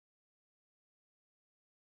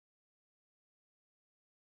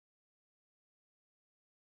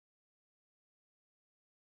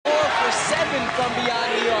from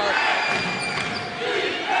beyond the arc.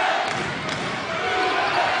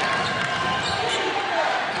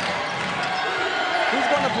 Who's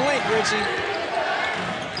going to blink, Richie?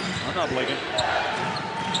 I'm not blinking.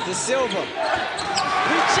 De Silva.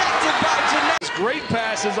 Rejected by Janae. Great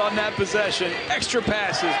passes on that possession. Extra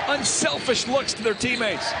passes. Unselfish looks to their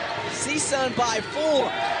teammates. CSUN by 4.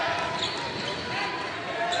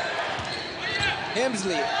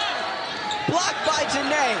 Hemsley. Blocked by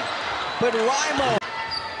Janae. But Rimo.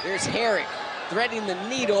 There's Herrick threading the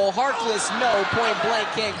needle. Harkless, no. Point blank,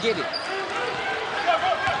 can't get it.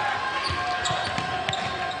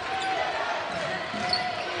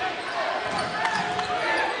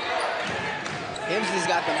 Hemsley's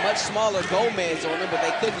got the much smaller Gomez on him, but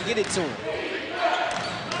they couldn't get it to him.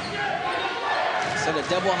 So the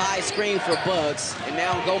double high screen for Bugs, and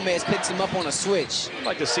now Gomez picks him up on a switch. I'd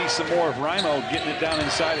like to see some more of Rimo getting it down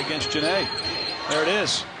inside against Janae. There it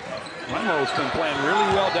is. Rimo's been playing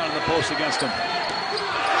really well down in the post against him.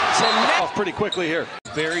 Off pretty quickly here.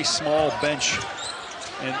 Very small bench,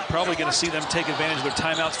 and probably going to see them take advantage of their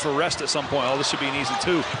timeouts for rest at some point. Oh, this should be an easy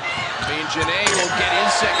 2. I mean, Janae will get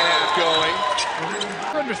his second half going.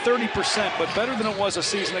 We're under 30%, but better than it was a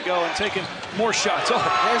season ago and taking more shots. Oh.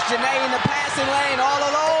 There's Janae in the passing lane, all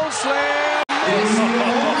alone, slam.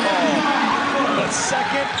 The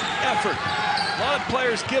second effort. A lot of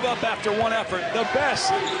players give up after one effort. The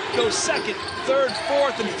best goes second, third,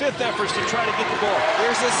 fourth, and fifth efforts to try to get the ball.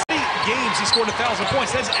 There's a games he scored 1,000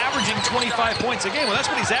 points. That's averaging 25 points a game. Well, that's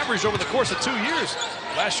what he's averaged over the course of 2 years.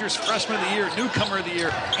 Last year's Freshman of the Year, Newcomer of the Year,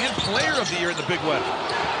 and Player of the Year in the Big West.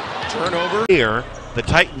 Turnover. Here, the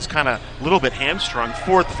Titans kind of a little bit hamstrung.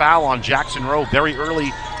 4th foul on Jackson Rowe very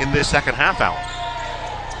early in this second half out.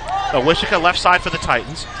 Wishica left side for the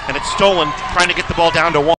Titans, and it's stolen, trying to get the ball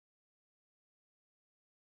down to 1.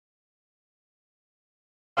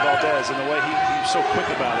 Valdez and the way he was so quick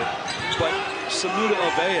about it. But Samuda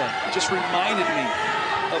Avea just reminded me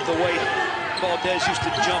of the way Valdez used to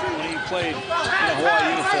jump when he played in a Hawaii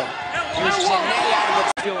uniform. Here's Janae out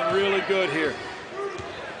of the Feeling really good here.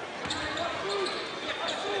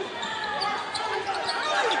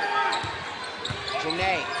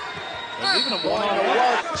 Janae. And even a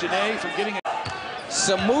one-on-one. Janae from getting it.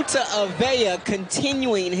 Samuta Avea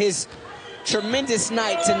continuing his tremendous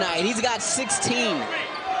night tonight. He's got 16.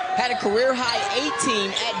 Had a career-high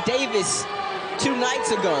 18 at Davis 2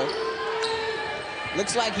 nights ago.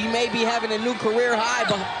 Looks like he may be having a new career high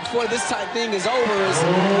before this thing is over.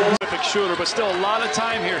 Terrific shooter, but still a lot of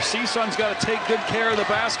time here. CSUN's got to take good care of the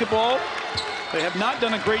basketball. They have not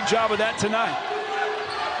done a great job of that tonight.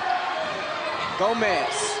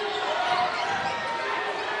 Gomez.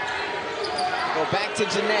 Go back to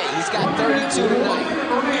Janae. He's got 32 tonight.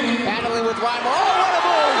 Battling with Rimo. Oh, what a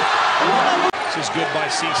move! This is good by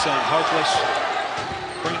CSUN. Harkless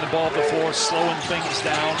bringing the ball up the floor, slowing things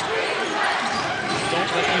down. Don't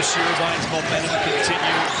let UC Irvine's momentum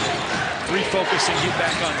continue. Refocus and get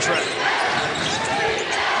back on track.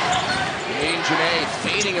 And Janae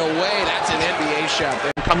fading away. That's an NBA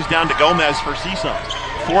shot. Comes down to Gomez for CSUN.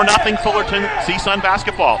 4-0 Fullerton, CSUN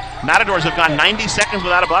basketball. Matadors have gone 90 seconds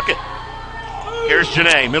without a bucket. Here's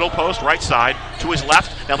Janae, middle post, right side, to his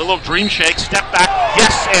left. Now the little dream shake, step back,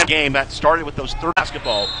 yes, and game that started with those third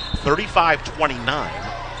basketball, 35-29.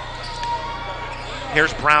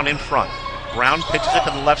 Here's Brown in front. Brown pitches it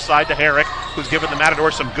to the left side to Herrick, who's given the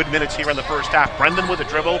Matadors some good minutes here in the first half. Brendan with a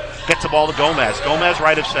dribble, gets the ball to Gomez. Gomez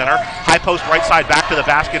right of center, high post right side, back to the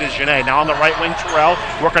basket is Janae. Now on the right wing, Terrell,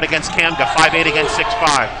 working against Kamga, 5'8" against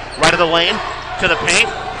 6'5". Right of the lane, to the paint.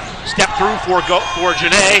 Step through for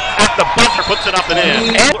Janae at the buzzer, puts it up and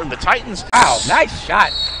in. And the Titans. Wow, nice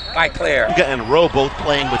shot by Claire. And Rowe both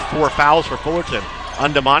playing with 4 fouls for Fullerton.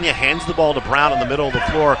 Undamania hands the ball to Brown in the middle of the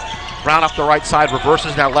floor. Brown off the right side,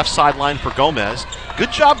 reverses now left sideline for Gomez.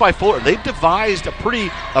 Good job by Fullerton. They've devised a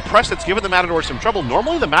press that's given the Matadors some trouble.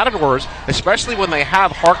 Normally the Matadors, especially when they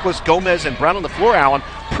have Harkless, Gomez, and Brown on the floor, Allen,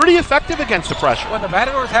 pretty effective against the pressure. Well, the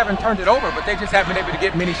Matadors haven't turned it over, but they just haven't been able to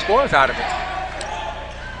get many scores out of it.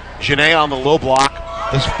 Janae on the low block.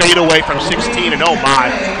 This fade away from 16, and oh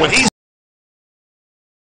my, when he's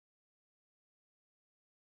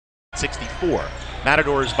 64.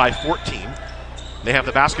 Matadors by 14. They have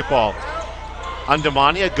the basketball.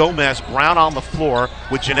 Undamania, Gomez, Brown on the floor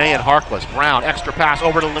with Janae and Harkless. Brown, extra pass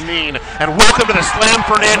over to Lamine, and welcome to the Slam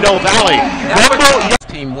Fernando Valley.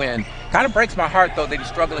 Team win. Kind of breaks my heart, though, that he's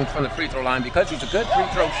struggling from the free throw line because he's a good free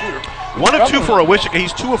throw shooter. 1 of 2 for Wishica.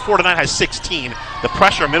 He's 2 of 4 tonight, has 16. The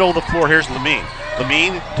pressure, middle of the floor. Here's Lamine.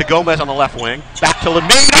 Lamine to Gomez on the left wing. Back to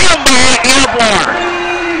Lamine. Airborne!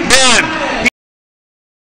 Man,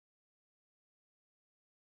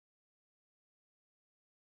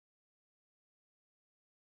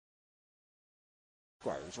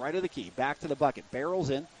 Goes right of the key, back to the bucket, barrels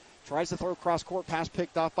in, tries to throw cross-court pass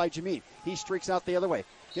picked off by Jamin. He streaks out the other way,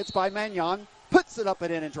 gets by Magnon, puts it up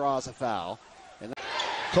and in and draws a foul.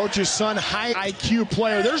 Coach's son, high IQ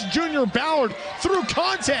player. There's Junior Ballard through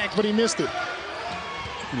contact, but he missed it.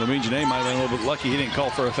 Lamine Diane might have been a little bit lucky he didn't call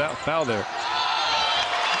for a foul there.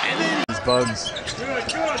 And then Bugs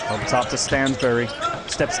up top to Stansbury.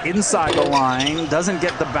 Steps inside the line, doesn't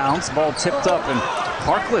get the bounce. Ball tipped up, and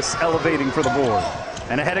Harkless elevating for the board.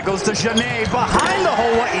 And ahead it goes to Janet behind the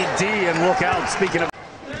Hawaii D, and look out, speaking of.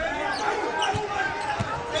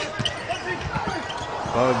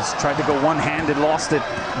 Bugs tried to go one-handed, lost it.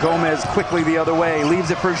 Gomez quickly the other way,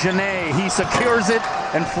 leaves it for Janet. He secures it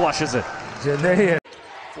and flushes it. Janet.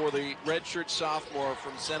 For the redshirt sophomore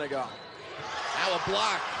from Senegal. Now a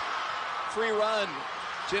block. Free run.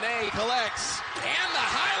 Janet collects. And the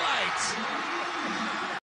highlights.